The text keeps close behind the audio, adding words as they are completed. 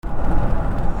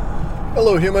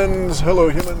Hello humans, hello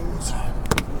humans.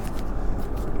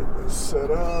 Get this set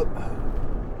up.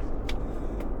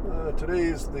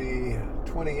 Today's the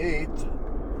 28th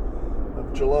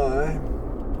of July.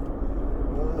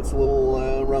 It's a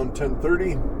little around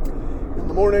 10:30 in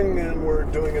the morning, and we're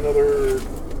doing another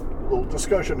little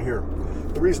discussion here.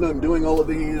 The reason I'm doing all of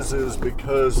these is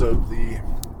because of the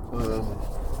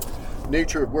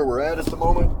nature of where we're at the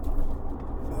moment,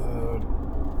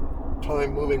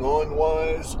 time moving on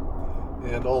wise,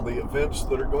 and all the events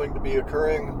that are going to be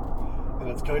occurring. And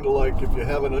it's kind of like, if you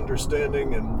have an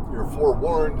understanding and you're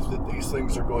forewarned that these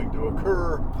things are going to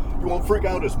occur, you won't freak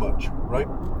out as much, right?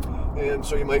 And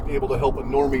so you might be able to help a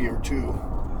normie or two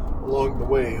along the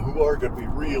way who are going to be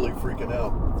really freaking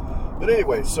out. But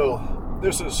anyway, so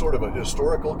this is sort of a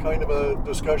historical kind of a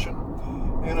discussion,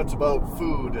 and it's about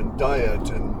food and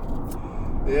diet, and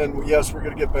yes, we're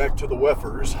going to get back to the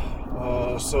weffers.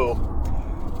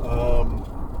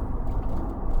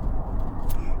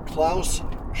 Klaus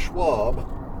Schwab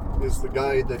is the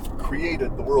guy that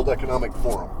created the World Economic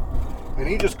Forum, and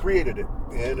he just created it,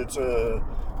 and it's a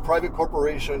private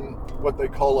corporation, what they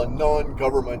call a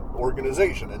non-government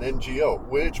organization, an NGO,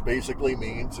 which basically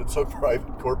means it's a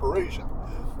private corporation.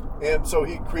 And so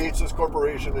he creates this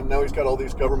corporation, and now he's got all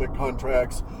these government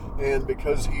contracts, and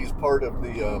because he's part of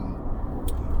the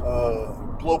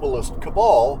globalist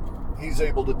cabal, he's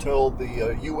able to tell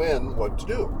the UN what to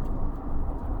do.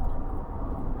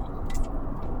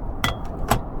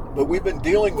 But we've been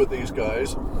dealing with these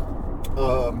guys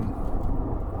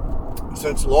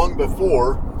since long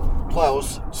before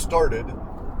Klaus started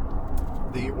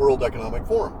the World Economic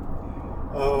Forum.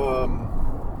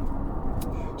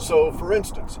 So, for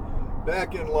instance,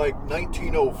 back in like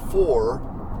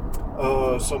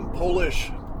 1904, some Polish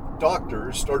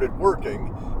doctors started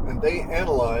working, and they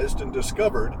analyzed and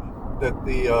discovered that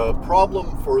the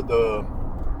problem for the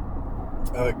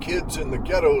kids in the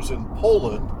ghettos in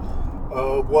Poland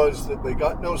was that they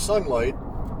got no sunlight,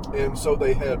 and so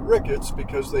they had rickets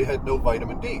because they had no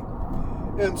vitamin D.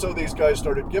 And so these guys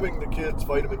started giving the kids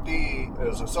vitamin D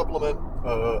as a supplement,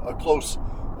 a close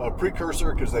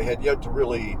precursor, because they had yet to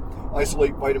really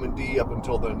isolate vitamin D up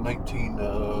until the I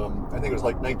think it was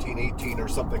like 1918 or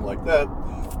something like that.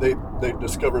 They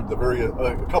discovered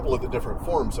a couple of the different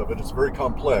forms of it. It's very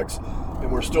complex, and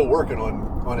we're still working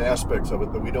on aspects of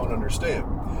it that we don't understand.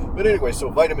 But anyway, so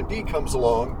vitamin D comes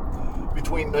along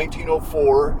between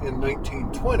 1904 and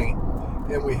 1920,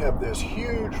 and we have this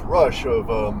huge rush of,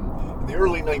 in the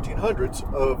early 1900s,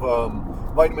 of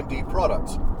vitamin D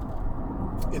products,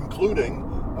 including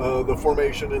the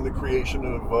formation and the creation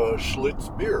of Schlitz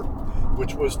beer,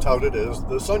 which was touted as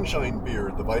the sunshine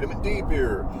beer, the vitamin D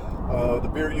beer, the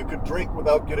beer you could drink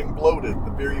without getting bloated,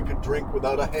 the beer you could drink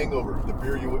without a hangover, the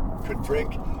beer you could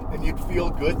drink and you'd feel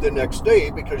good the next day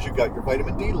because you got your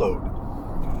vitamin D load.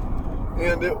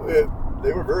 And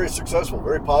they were very successful,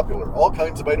 very popular. All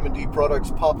kinds of vitamin D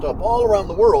products popped up all around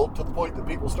the world, to the point that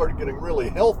people started getting really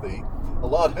healthy, a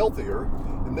lot healthier.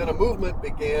 And then a movement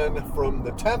began from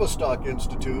the Tavistock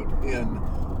Institute in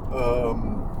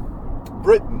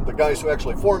Britain, the guys who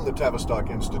actually formed the Tavistock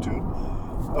Institute.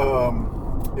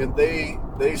 And they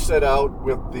set out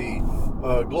with the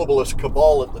globalist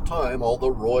cabal at the time, all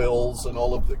the royals and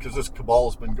all of the, because this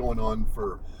cabal has been going on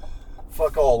for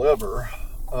fuck all ever.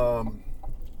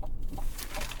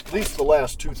 At least the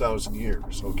last 2,000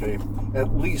 years, okay?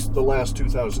 At least the last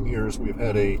 2,000 years, we've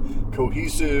had a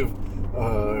cohesive,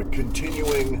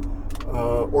 continuing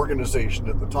organization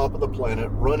at the top of the planet,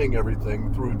 running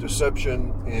everything through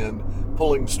deception and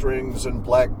pulling strings and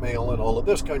blackmail and all of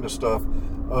this kind of stuff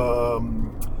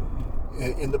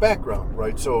in the background,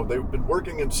 right? So they've been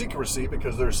working in secrecy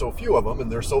because there's so few of them and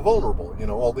they're so vulnerable. You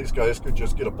know, all these guys could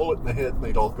just get a bullet in the head and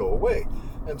they'd all go away.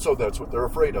 And so that's what they're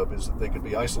afraid of, is that they could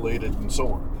be isolated and so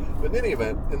on. But in any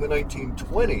event, in the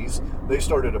 1920s, they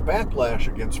started a backlash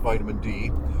against vitamin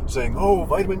D, saying, oh,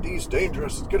 vitamin D is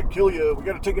dangerous, it's going to kill you, we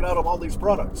got to take it out of all these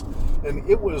products. And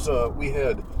it was, we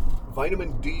had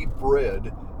vitamin D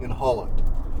bread in Holland.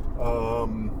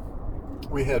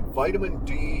 We had vitamin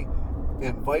D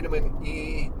and vitamin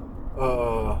E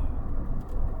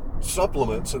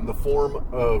supplements in the form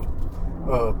of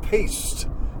paste,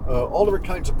 all different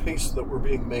kinds of pastes that were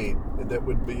being made that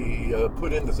would be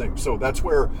put into things. So that's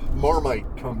where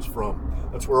Marmite comes from.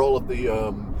 That's where all of the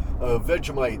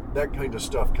Vegemite, that kind of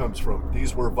stuff comes from.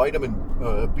 These were vitamin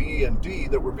B and D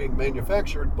that were being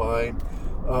manufactured by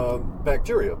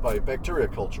bacteria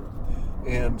culture.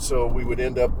 And so we would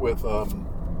end up with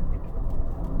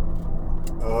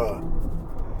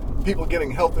people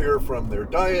getting healthier from their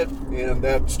diet, and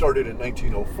that started in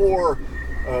 1904.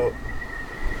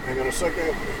 Hang on a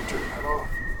second, turn that off.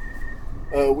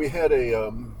 we had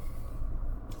a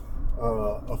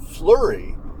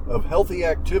flurry of healthy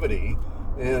activity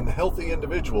and healthy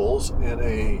individuals, and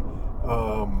a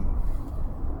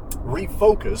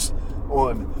refocus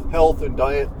on health and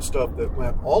diet and stuff that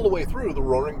went all the way through the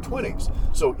Roaring 20s.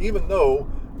 So even though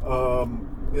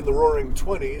in the Roaring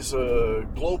 20s,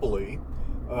 globally,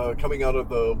 coming out of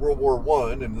the World War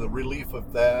I and the relief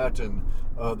of that, and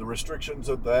the restrictions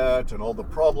of that, and all the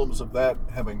problems of that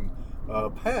having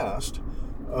passed,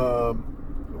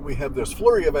 we have this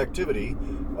flurry of activity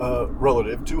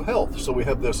relative to health. So we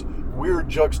have this weird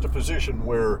juxtaposition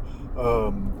where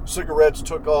cigarettes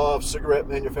took off, cigarette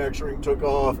manufacturing took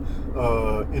off,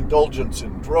 indulgence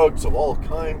in drugs of all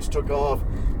kinds took off.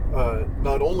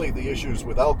 Not only the issues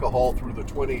with alcohol through the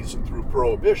 20s and through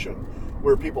Prohibition,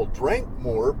 where people drank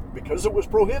more because it was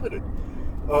prohibited.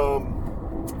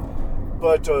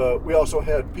 But we also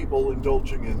had people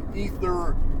indulging in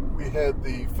ether. We had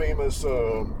the famous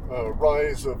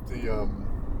rise of the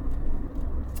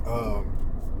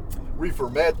reefer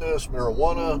madness,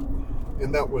 marijuana,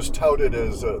 and that was touted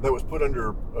as, that was put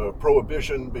under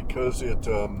prohibition because it,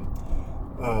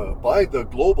 by the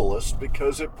globalists,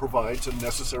 because it provides a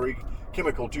necessary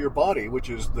chemical to your body, which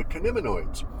is the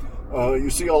cannabinoids. You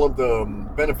see all of the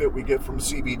benefit we get from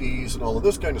CBDs and all of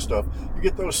this kind of stuff. You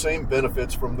get those same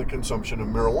benefits from the consumption of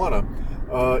marijuana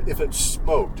if it's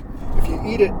smoked. If you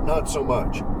eat it, not so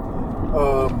much,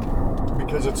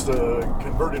 because it's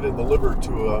converted in the liver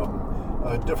to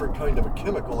a different kind of a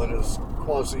chemical, and is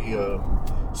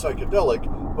quasi-psychedelic,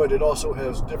 but it also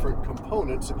has different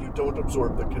components, and you don't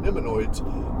absorb the cannabinoids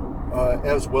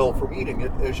as well from eating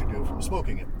it as you do from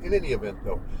smoking it. In any event,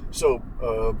 though, so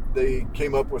they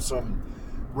came up with some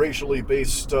racially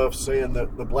based stuff saying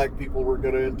that the black people were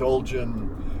going to indulge in,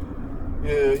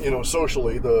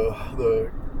 socially,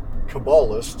 the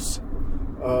Kabbalists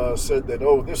said that,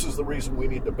 oh, this is the reason we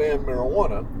need to ban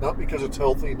marijuana, not because it's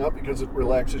healthy, not because it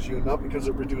relaxes you, not because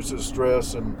it reduces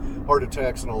stress and heart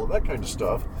attacks and all of that kind of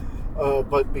stuff,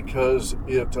 but because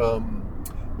it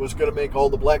was going to make all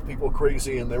the black people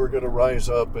crazy, and they were going to rise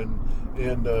up and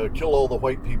kill all the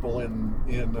white people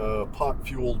in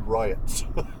pot-fueled riots.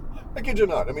 I kid you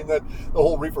not. I mean, that the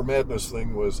whole reefer madness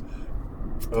thing was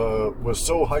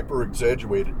so hyper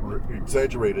exaggerated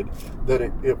that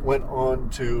it went on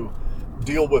to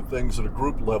deal with things at a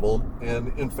group level,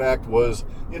 and in fact was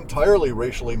entirely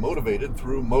racially motivated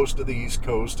through most of the East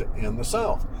Coast and the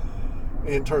South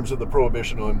in terms of the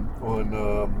prohibition on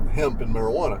hemp and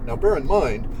marijuana. Now, bear in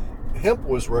mind, hemp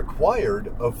was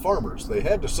required of farmers. They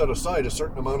had to set aside a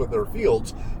certain amount of their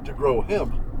fields to grow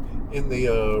hemp in the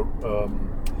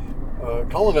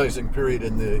colonizing period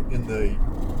in the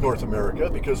North America,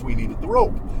 because we needed the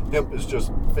rope. Hemp is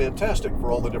just fantastic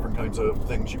for all the different kinds of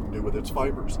things you can do with its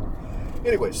fibers.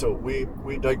 Anyway, so we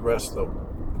digress, though.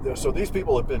 So these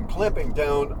people have been clamping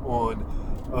down on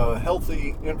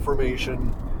healthy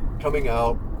information coming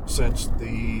out since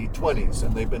the 20s,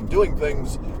 and they've been doing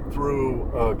things through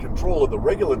control of the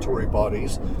regulatory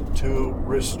bodies to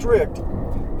restrict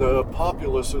the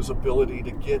populace's ability to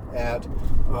get at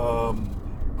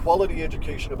quality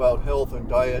education about health and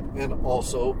diet, and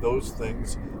also those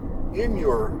things in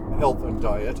your health and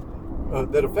diet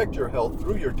that affect your health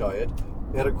through your diet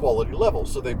at a quality level.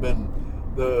 So they've been,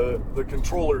 the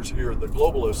controllers here, the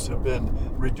globalists, have been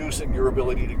reducing your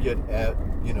ability to get at,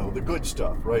 the good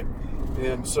stuff, right?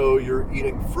 And so you're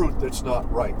eating fruit that's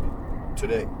not ripe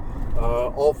today.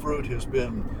 All fruit has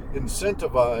been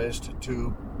incentivized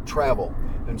to travel,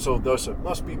 and so thus it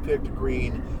must be picked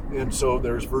green, and so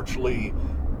there's virtually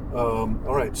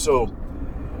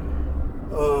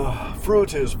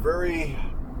fruit is very,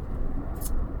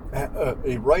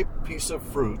 a ripe piece of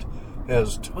fruit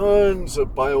has tons of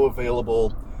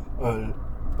bioavailable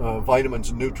vitamins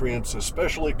and nutrients,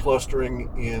 especially clustering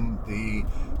in the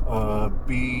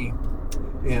B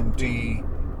and D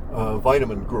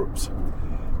vitamin groups.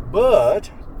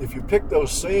 But if you pick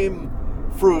those same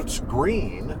fruits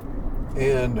green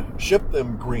and ship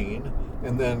them green,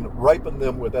 and then ripen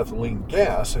them with ethylene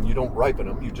gas, and you don't ripen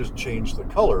them, you just change the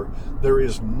color, there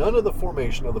is none of the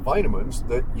formation of the vitamins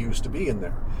that used to be in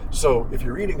there. So if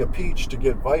you're eating a peach to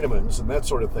get vitamins and that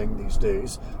sort of thing these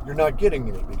days, you're not getting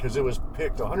any, because it was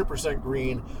picked 100%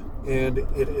 green, and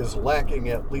it is lacking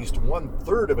at least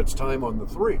 1/3 of its time on the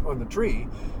tree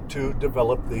to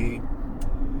develop the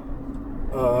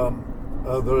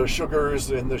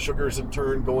sugars, and the sugars in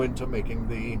turn go into making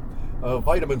the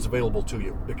vitamins available to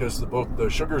you, because both the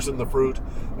sugars in the fruit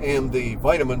and the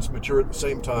vitamins mature at the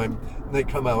same time, and they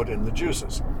come out in the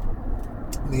juices.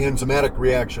 The enzymatic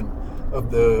reaction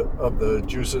of the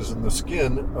juices and the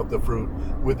skin of the fruit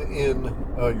within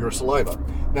your saliva.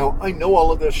 Now, I know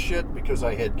all of this shit because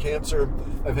I had cancer.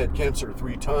 I've had cancer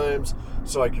 3 times,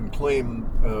 so I can claim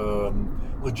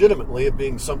legitimately of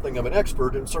being something of an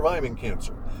expert in surviving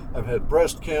cancer. I've had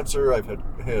breast cancer. I've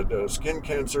had skin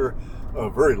cancer,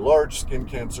 very large skin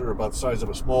cancer, about the size of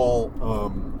a small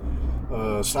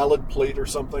salad plate or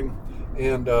something,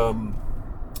 and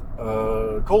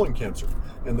colon cancer.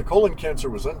 And the colon cancer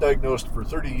was undiagnosed for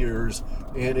 30 years,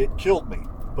 and it killed me.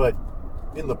 But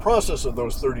in the process of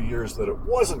those 30 years that it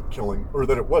wasn't killing, or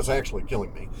that it was actually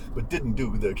killing me, but didn't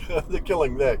do the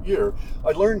killing that year,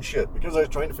 I learned shit because I was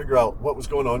trying to figure out what was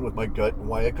going on with my gut and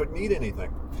why I couldn't eat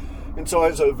anything. And so I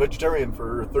was a vegetarian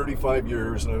for 35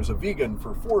 years, and I was a vegan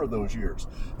for 4 of those years.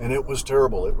 And it was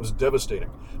terrible. It was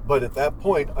devastating. But at that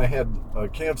point, I had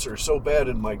cancer so bad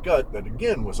in my gut that,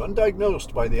 again, was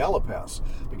undiagnosed by the allopaths,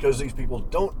 because these people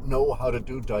don't know how to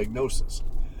do diagnosis.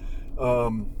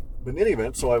 But in any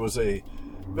event, so I was a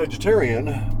vegetarian,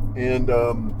 and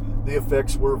the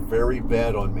effects were very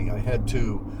bad on me. I had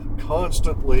to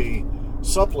constantly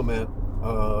supplement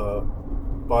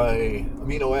by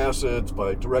amino acids,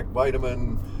 by direct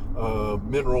vitamin,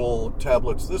 mineral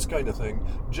tablets, this kind of thing,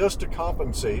 just to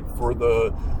compensate for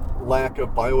the lack of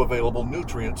bioavailable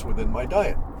nutrients within my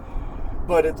diet.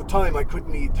 But at the time, I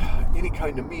couldn't eat any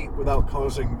kind of meat without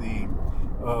causing the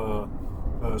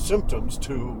symptoms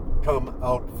to come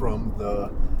out from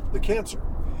the cancer,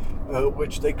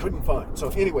 which they couldn't find. So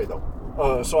anyway, though,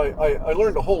 so I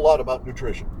learned a whole lot about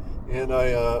nutrition, and I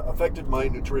affected my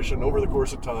nutrition over the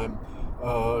course of time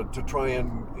to try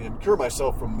and cure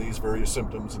myself from these various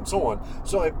symptoms and so on.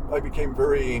 So I became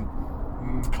very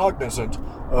cognizant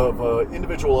of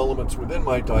individual elements within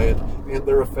my diet and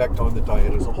their effect on the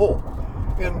diet as a whole.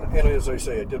 And as I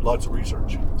say, I did lots of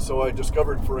research. So I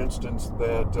discovered, for instance,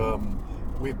 that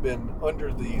we've been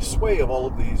under the sway of all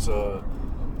of these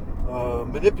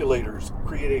manipulators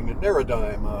creating a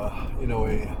Narridigm, a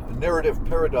narrative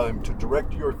paradigm to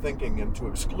direct your thinking and to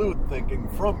exclude thinking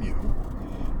from you.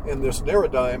 And this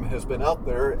Narridigm has been out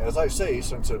there, as I say,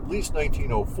 since at least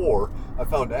 1904. I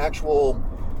found actual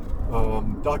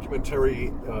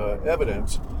documentary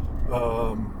evidence,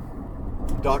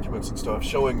 documents and stuff,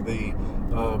 showing the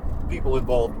people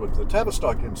involved with the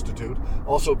Tavistock Institute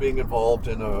also being involved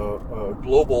in a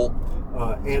global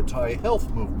anti-health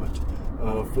movement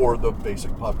for the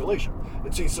basic population.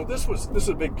 And see, so this is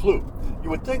a big clue. You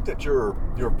would think that your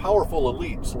powerful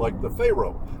elites, like the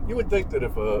Pharaoh, you would think that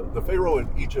if the Pharaoh in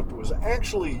Egypt was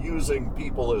actually using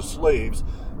people as slaves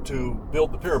to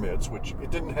build the pyramids, which it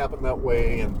didn't happen that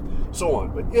way, and so on.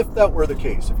 But if that were the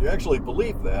case, if you actually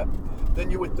believe that,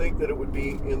 then you would think that it would be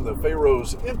in the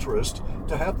Pharaoh's interest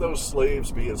to have those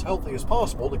slaves be as healthy as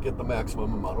possible to get the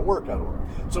maximum amount of work out of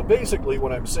them. So basically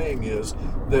what I'm saying is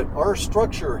that our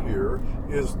structure here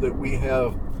is that we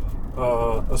have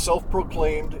a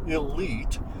self-proclaimed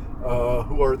elite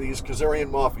who are these Khazarian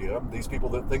mafia, these people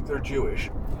that think they're Jewish.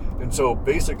 And so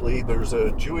basically there's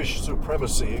a Jewish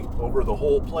supremacy over the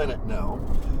whole planet now,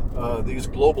 these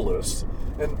globalists.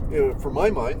 And for my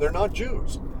mind, they're not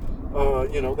Jews.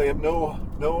 They have no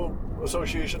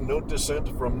association, no descent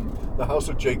from the house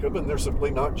of Jacob, and they're simply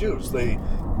not Jews. They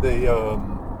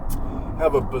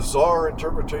have a bizarre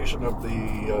interpretation of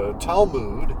the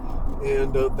Talmud,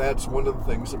 and that's one of the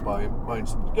things that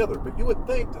binds them together. But you would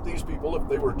think that these people, if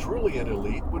they were truly an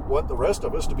elite, would want the rest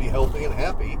of us to be healthy and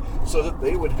happy so that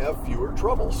they would have fewer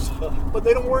troubles. But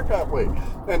they don't work that way.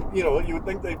 And, you would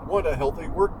think they'd want a healthy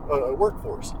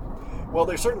workforce. Well,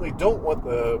 they certainly don't want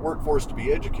the workforce to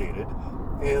be educated,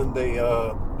 and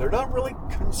they're not really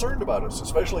concerned about us,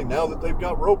 especially now that they've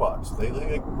got robots. They think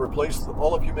they can replace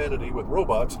all of humanity with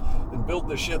robots and build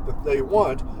the shit that they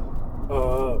want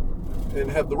and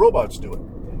have the robots do it.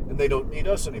 And they don't need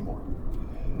us anymore.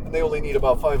 And they only need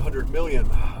about 500 million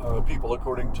people,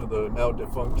 according to the now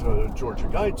defunct Georgia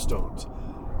Guidestones.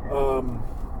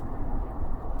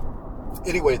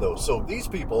 Anyway, though, so these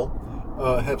people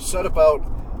have set about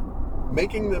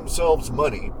making themselves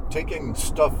money, taking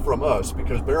stuff from us,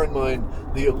 because bear in mind,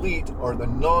 the elite are the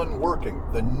non-working,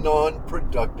 the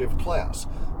non-productive class.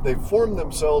 They've formed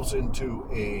themselves into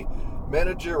a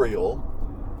managerial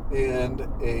and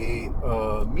a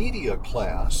media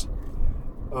class,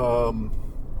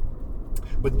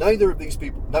 but neither of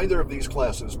these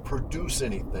classes produce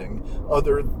anything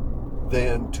other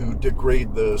than to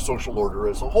degrade the social order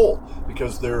as a whole,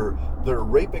 because they're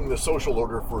raping the social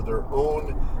order for their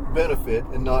own benefit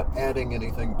and not adding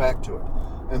anything back to it.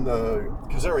 And the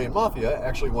Khazarian Mafia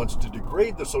actually wants to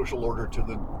degrade the social order to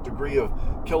the degree of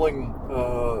killing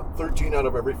 13 out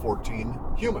of every 14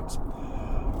 humans.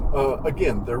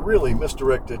 again, they're really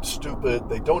misdirected, stupid.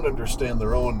 They don't understand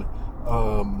their own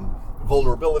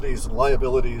vulnerabilities and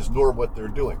liabilities, nor what they're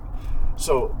doing.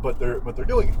 So, but they're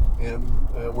doing it,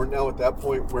 and we're now at that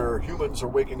point where humans are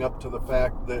waking up to the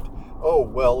fact that, oh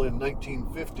well, in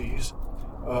 1950s,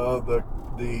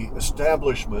 the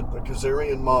establishment, the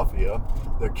Khazarian mafia,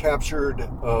 the captured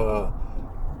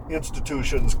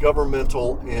institutions,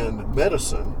 governmental and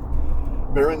medicine.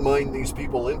 Bear in mind, these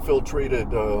people infiltrated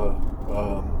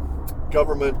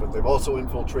government, but they've also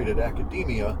infiltrated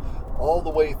academia, all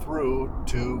the way through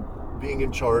to being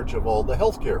in charge of all the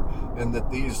healthcare, and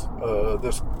that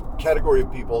this category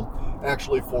of people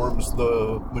actually forms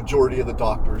the majority of the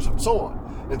doctors and so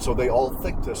on. And so they all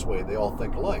think this way, they all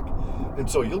think alike. And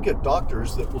so you'll get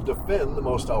doctors that will defend the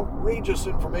most outrageous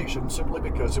information simply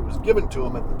because it was given to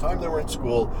them at the time they were in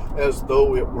school as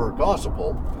though it were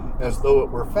gospel, as though it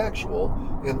were factual,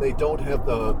 and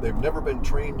they've never been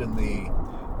trained in the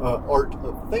art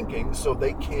of thinking, so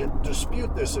they can't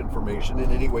dispute this information in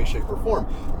any way, shape, or form.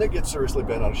 And they get seriously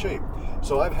bent out of shape.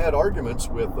 So I've had arguments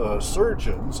with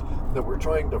surgeons that were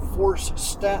trying to force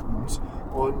statins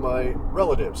on my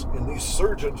relatives. And these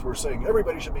surgeons were saying,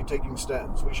 everybody should be taking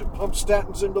statins. We should pump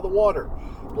statins into the water.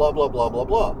 Blah, blah, blah, blah,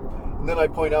 blah. And then I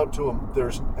point out to them,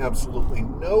 there's absolutely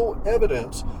no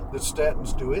evidence that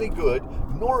statins do any good,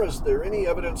 nor is there any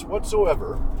evidence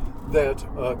whatsoever that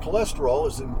cholesterol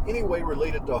is in any way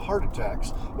related to heart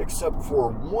attacks, except for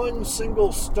one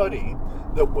single study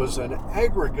that was an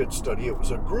aggregate study. It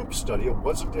was a group study. It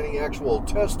wasn't any actual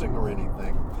testing or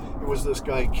anything. It was this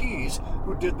guy Keyes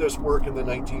who did this work in the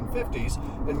 1950s,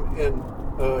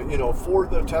 and for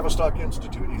the Tavistock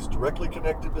Institute. He's directly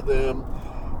connected to them.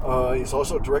 He's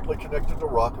also directly connected to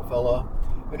Rockefeller,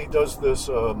 and he does this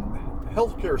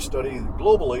healthcare study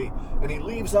globally, and he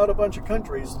leaves out a bunch of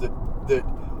countries that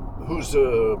whose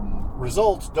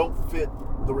results don't fit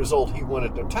the result he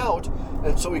wanted to tout,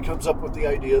 and so he comes up with the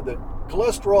idea that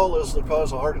cholesterol is the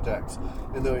cause of heart attacks,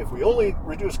 and that if we only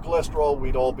reduce cholesterol,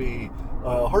 we'd all be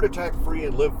heart attack free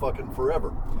and live fucking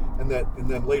forever. And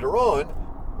then later on,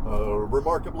 a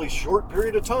remarkably short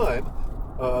period of time,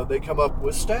 they come up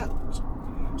with statins.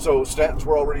 So statins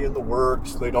were already in the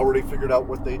works. They'd already figured out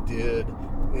what they did,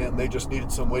 and they just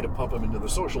needed some way to pump them into the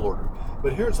social order.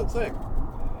 But here's the thing.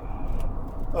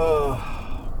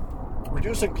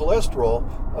 Reducing cholesterol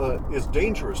is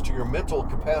dangerous to your mental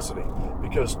capacity,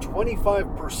 because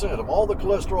 25% of all the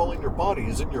cholesterol in your body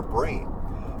is in your brain,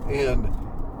 and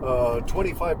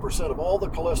 25% of all the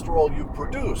cholesterol you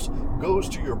produce goes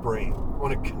to your brain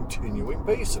on a continuing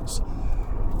basis.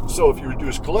 So if you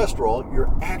reduce cholesterol,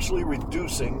 you're actually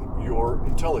reducing your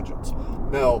intelligence.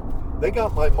 Now, they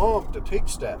got my mom to take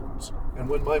statins, and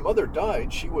when my mother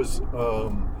died, she was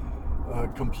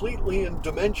completely in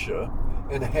dementia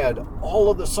and had all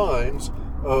of the signs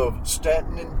of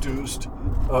statin-induced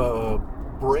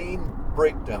brain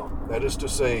breakdown. That is to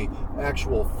say,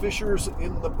 actual fissures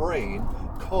in the brain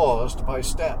caused by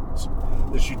statins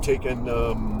that she'd taken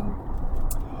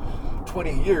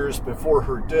 20 years before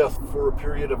her death for a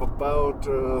period of about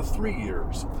 3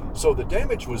 years. So the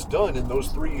damage was done in those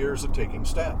 3 years of taking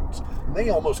statins. And they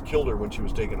almost killed her when she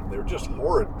was taking them. They were just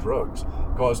horrid drugs.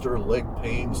 Caused her leg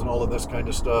pains and all of this kind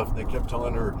of stuff. And they kept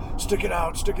telling her, stick it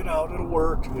out, it'll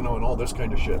work, and all this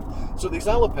kind of shit. So these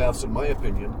allopaths, in my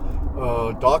opinion,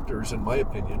 doctors, in my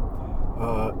opinion,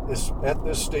 is at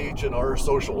this stage in our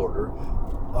social order,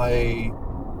 I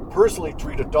personally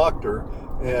treat a doctor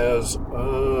as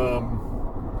a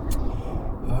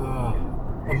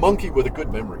monkey with a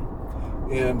good memory.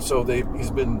 And so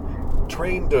he's been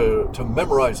trained to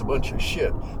memorize a bunch of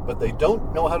shit, but they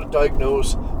don't know how to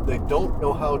diagnose, they don't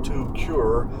know how to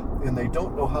cure, and they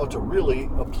don't know how to really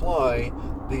apply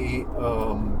the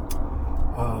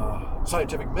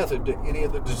scientific method to any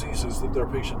of the diseases that their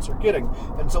patients are getting.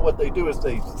 And so what they do is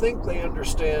they think they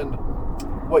understand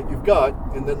what you've got,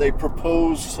 and then they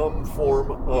propose some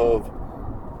form of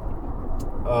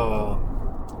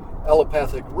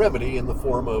allopathic remedy in the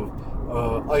form of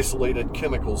isolated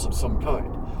chemicals of some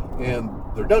kind. And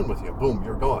they're done with you. Boom,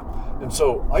 you're gone. And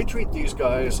so I treat these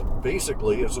guys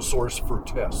basically as a source for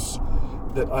tests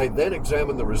that I then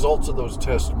examine the results of those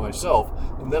tests myself,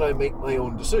 and then I make my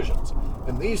own decisions.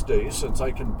 And these days, since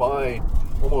I can buy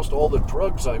almost all the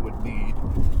drugs I would need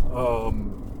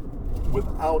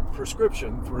without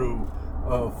prescription through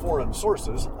foreign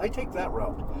sources, I take that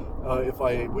route. If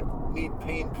I would need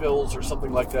pain pills or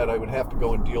something like that, I would have to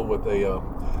go and deal with a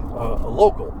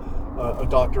local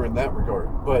doctor in that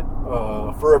regard. But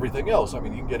for everything else, I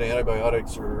mean, you can get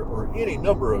antibiotics or any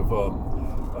number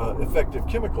of effective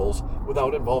chemicals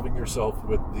without involving yourself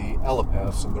with the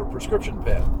allopaths and their prescription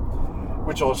pad.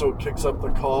 which also kicks up the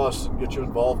costs and gets you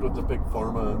involved with the big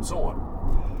pharma and so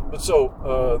on. But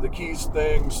so the keys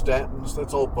thing, statins,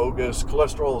 that's all bogus.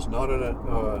 Cholesterol is not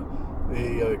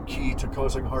a key to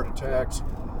causing heart attacks.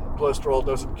 Cholesterol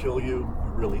doesn't kill you.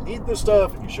 You really need this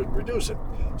stuff, and you shouldn't reduce it.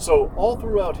 So all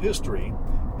throughout history,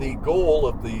 the goal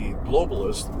of the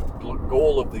globalists, the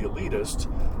goal of the elitists,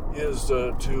 is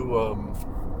to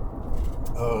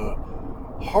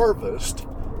harvest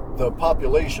the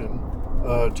population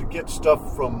to get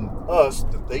stuff from us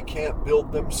that they can't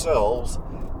build themselves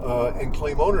and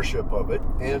claim ownership of it,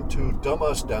 and to dumb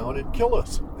us down and kill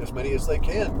us, as many as they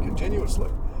can, continuously.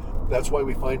 That's why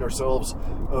we find ourselves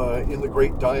in the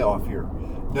great die-off here.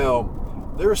 Now,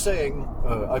 they're saying,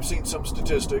 I've seen some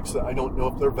statistics that I don't know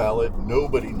if they're valid.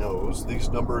 Nobody knows. These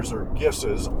numbers are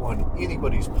guesses on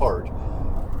anybody's part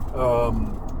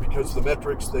because the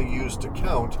metrics they use to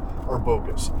count are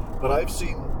bogus. But I've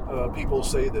seen people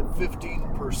say that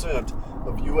 15%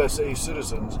 of USA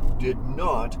citizens did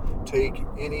not take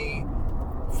any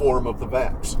form of the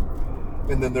vax.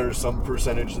 And then there's some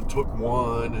percentage that took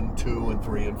 1 and 2 and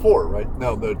 3 and 4, right?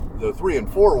 Now, the 3 and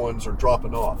 4 ones are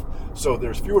dropping off. So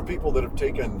there's fewer people that have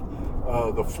taken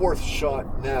the 4th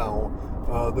shot now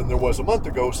than there was a month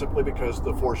ago, simply because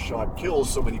the 4th shot kills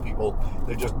so many people,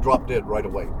 they just drop dead right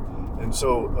away. And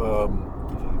so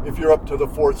if you're up to the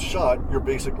 4th shot, you're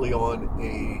basically on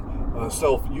a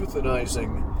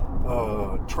self-euthanizing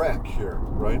track here,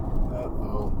 right?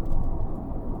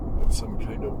 Got some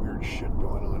kind of weird shit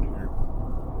going on here.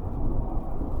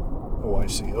 Oh, I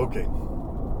see. Okay.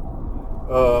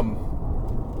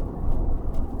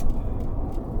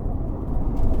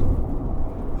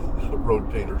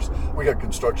 Road painters. We got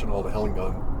construction all to hell and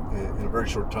gone in a very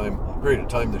short period of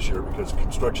time this year, because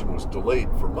construction was delayed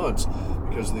for months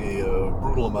because the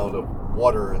brutal amount of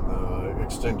water and the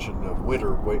extension of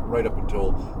winter right up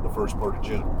until the first part of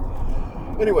June.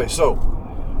 Anyway, so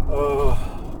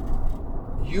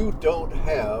you don't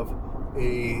have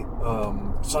a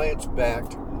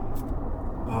science-backed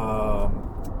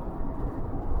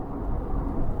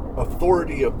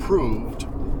authority-approved,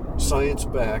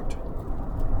 science-backed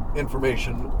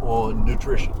information on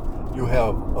nutrition. You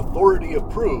have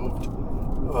authority-approved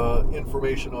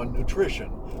information on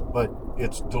nutrition, but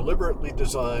it's deliberately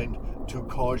designed to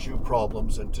cause you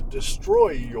problems and to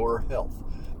destroy your health.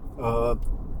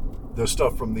 The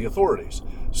stuff from the authorities.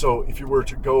 So if you were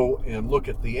to go and look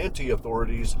at the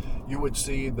anti-authorities, you would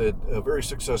see that a very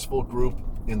successful group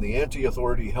in the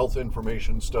anti-authority health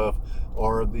information stuff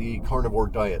are the carnivore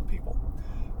diet people,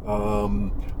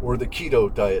 or the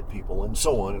keto diet people, and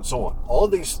so on and so on. All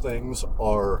of these things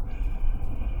are,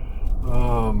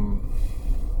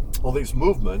 all these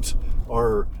movements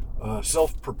are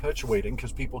self-perpetuating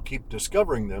because people keep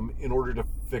discovering them in order to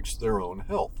fix their own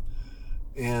health.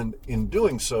 And in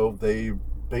doing so, they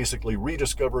basically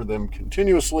rediscover them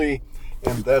continuously,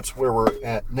 and that's where we're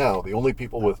at now. The only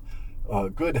people with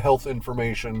good health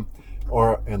information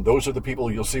and those are the people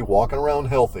you'll see walking around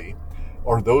healthy,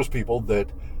 are those people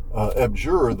that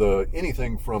abjure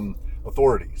anything from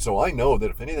authority. So I know that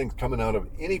if anything's coming out of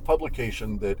any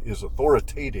publication that is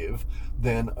authoritative,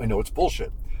 then I know it's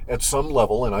bullshit at some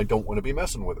level, and I don't want to be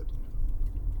messing with it.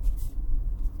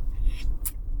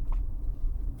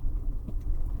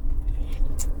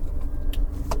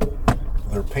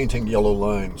 They're painting yellow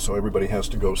lines, so everybody has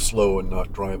to go slow and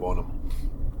not drive on them.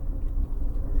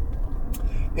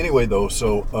 Anyway, though,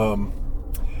 so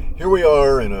here we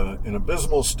are in an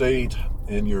abysmal state,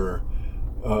 and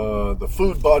the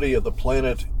food body of the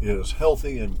planet is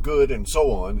healthy and good and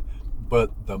so on,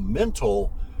 but the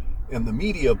mental and the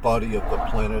media body of the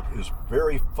planet is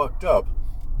very fucked up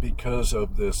because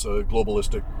of this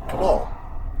globalistic cabal,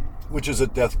 which is a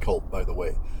death cult, by the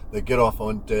way. They get off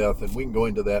on death, and we can go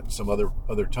into that some other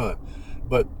time.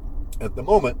 But at the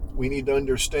moment, we need to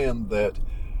understand that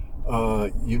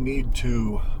you need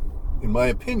to, in my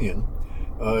opinion,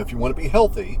 if you want to be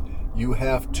healthy, you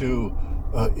have to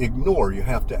ignore. You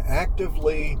have to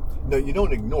actively, no, you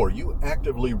don't ignore, you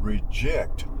actively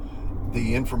reject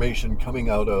the information coming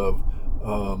out of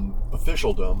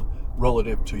officialdom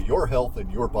relative to your health and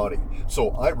your body. So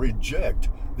I reject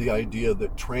the idea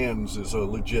that trans is a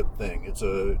legit thing. It's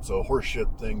a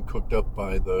horseshit thing cooked up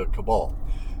by the cabal.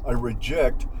 I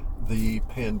reject the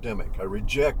pandemic. I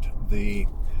reject the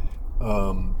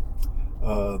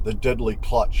deadly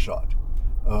clot shot.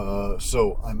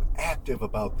 So I'm active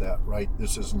about that, right?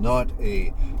 This is not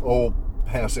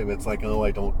passive. It's like, oh,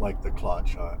 I don't like the clot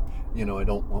shot. I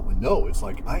don't want one. No, it's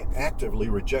like I actively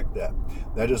reject that.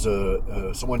 That is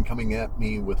someone coming at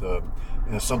me with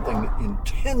something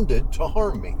intended to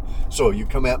harm me. So you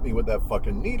come at me with that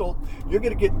fucking needle, you're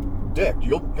gonna get decked.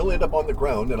 You'll end up on the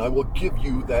ground, and I will give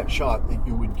you that shot that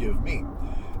you would give me.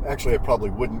 Actually, I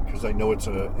probably wouldn't, because I know it's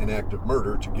an act of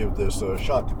murder to give this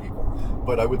shot to people.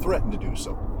 But I would threaten to do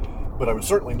so. But I would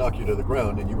certainly knock you to the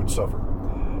ground, and you would suffer.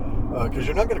 Because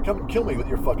you're not going to come and kill me with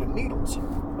your fucking needles,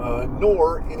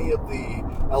 nor any of the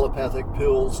allopathic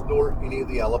pills, nor any of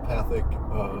the allopathic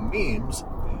memes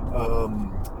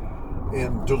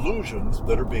and delusions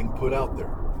that are being put out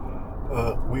there.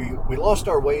 We lost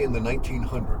our way in the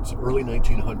 1900s, early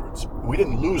 1900s. We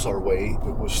didn't lose our way.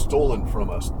 It was stolen from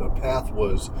us. The path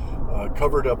was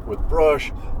covered up with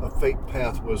brush. A fake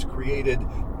path was created,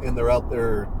 and they're out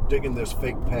there digging this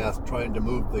fake path, trying to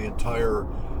move the entire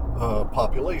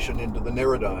population into the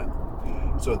Narridigm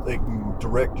so that they can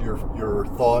direct your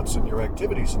thoughts and your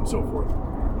activities and so forth.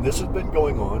 And this has been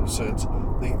going on since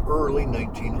the early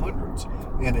 1900s,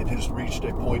 and it has reached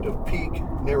a point of peak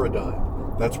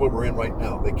Narridigm. That's what we're in right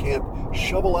now. They can't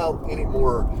shovel out any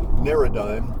more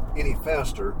Narridigm any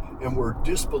faster, and we're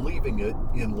disbelieving it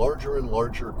in larger and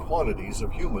larger quantities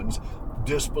of humans,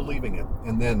 disbelieving it.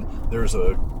 And then there's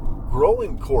a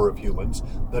growing core of humans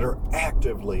that are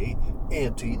actively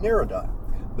anti-Narridigm,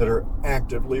 that are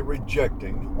actively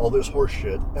rejecting all this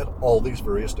horseshit at all these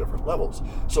various different levels.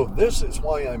 So this is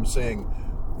why I'm saying,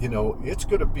 it's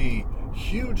going to be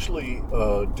hugely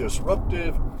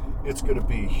disruptive. It's going to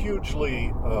be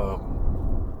hugely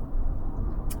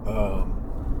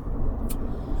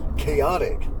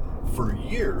chaotic for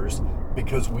years,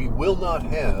 because we will not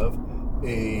have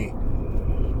a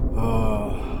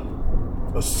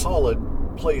solid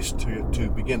place to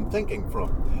begin thinking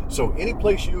from. So any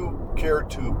place you care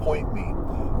to point me,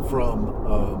 from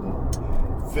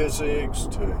physics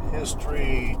to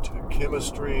history to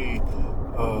chemistry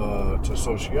to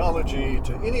sociology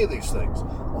to any of these things,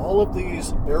 all of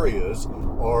these areas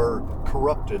are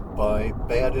corrupted by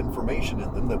bad information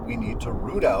in them that we need to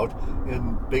root out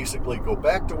and basically go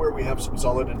back to where we have some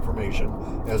solid information,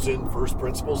 as in first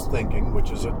principles thinking, which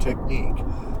is a technique.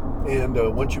 And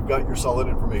once you've got your solid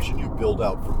information, you build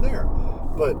out from there.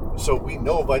 But so we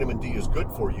know vitamin D is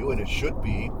good for you, and it should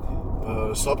be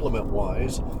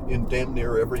supplement-wise in damn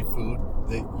near every food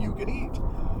that you can eat,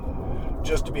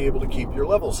 just to be able to keep your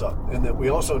levels up. And that we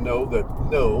also know that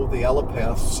the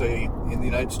allopaths say in the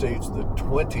United States that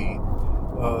 20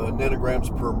 nanograms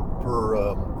per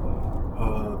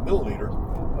milliliter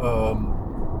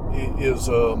is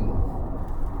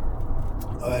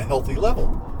a healthy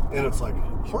level. And it's like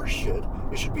horseshit.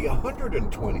 It should be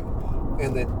 120,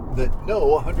 and that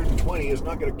 120 is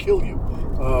not going to kill you.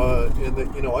 And that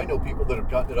I know people that have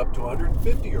gotten it up to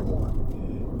 150 or more.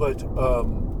 But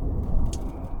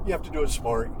you have to do it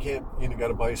smart. You can't. Got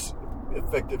to buy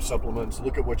effective supplements.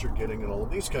 Look at what you're getting and all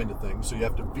of these kind of things. So you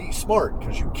have to be smart,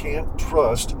 because you can't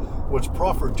trust what's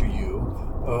proffered to you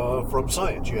from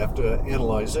science. You have to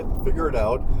analyze it, figure it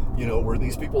out. Were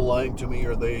these people lying to me?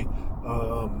 Are they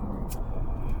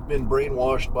been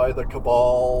brainwashed by the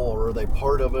cabal, or are they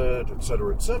part of it, et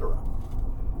cetera, et cetera?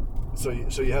 So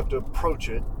you have to approach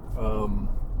it,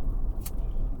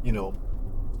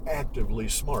 actively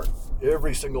smart.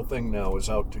 Every single thing now is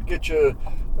out to get you,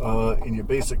 and you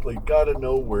basically got to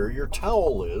know where your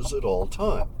towel is at all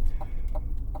time.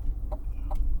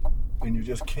 And you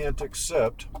just can't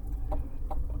accept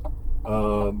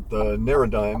the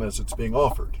Narridigm as it's being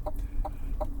offered.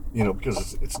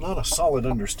 Because it's not a solid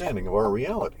understanding of our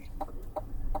reality.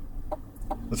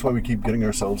 That's why we keep getting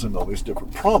ourselves into all these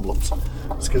different problems.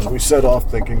 It's because we set off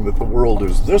thinking that the world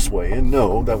is this way, and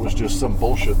no, that was just some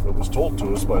bullshit that was told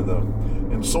to us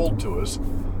and sold to us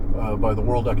by the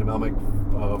World Economic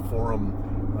Forum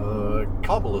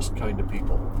Kabbalist kind of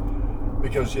people.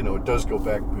 Because, it does go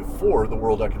back before the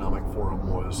World Economic Forum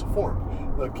was formed.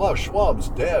 Klaus Schwab's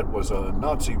dad was a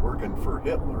Nazi working for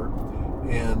Hitler,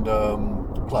 and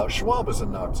Klaus Schwab is a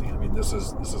Nazi. I mean, this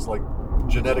is like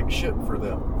genetic shit for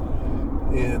them.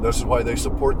 And this is why they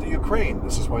support the Ukraine.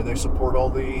 This is why they support all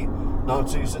the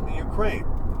Nazis in the Ukraine.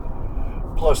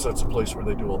 Plus, that's a place where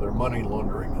they do all their money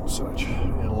laundering and such.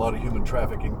 And a lot of human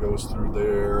trafficking goes through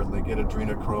there, and they get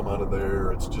adrenochrome out of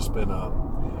there. It's just been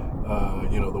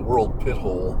the world pit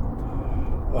hole.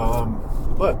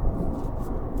 But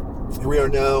here we are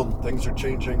now. Things are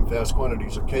changing. Vast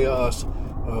quantities of chaos.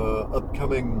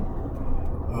 Upcoming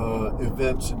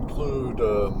events include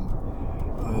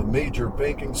major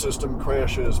banking system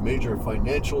crashes, major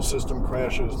financial system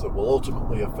crashes that will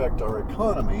ultimately affect our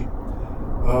economy,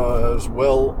 as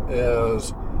well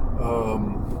as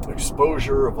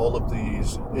exposure of all of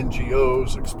these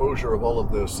NGOs, exposure of all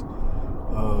of this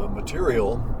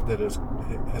material that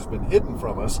has been hidden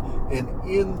from us, and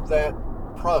in that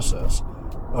process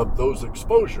of those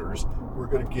exposures, we're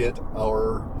going to get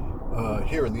our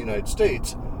here in the United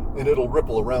States, and it'll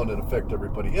ripple around and affect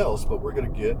everybody else, but we're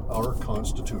going to get our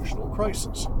constitutional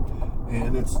crisis.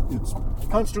 And it's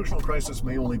constitutional crisis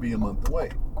may only be a month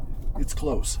away. It's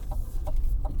close.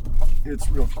 It's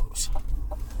real close.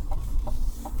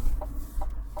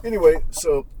 Anyway,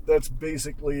 so that's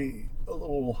basically a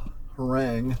little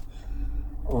harangue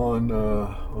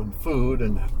on food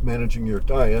and managing your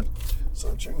diet,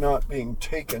 so that you're not being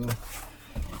taken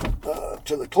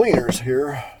to the cleaners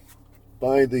here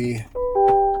by the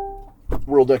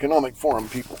World Economic Forum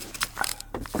people.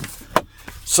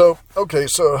 So, okay,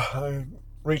 so I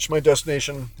reached my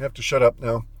destination. I have to shut up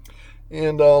now.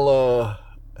 And I'll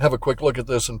have a quick look at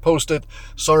this and post it.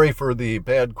 Sorry for the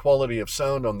bad quality of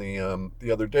sound on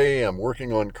the other day. I'm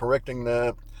working on correcting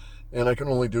that. And I can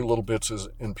only do little bits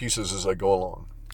and pieces as I go along.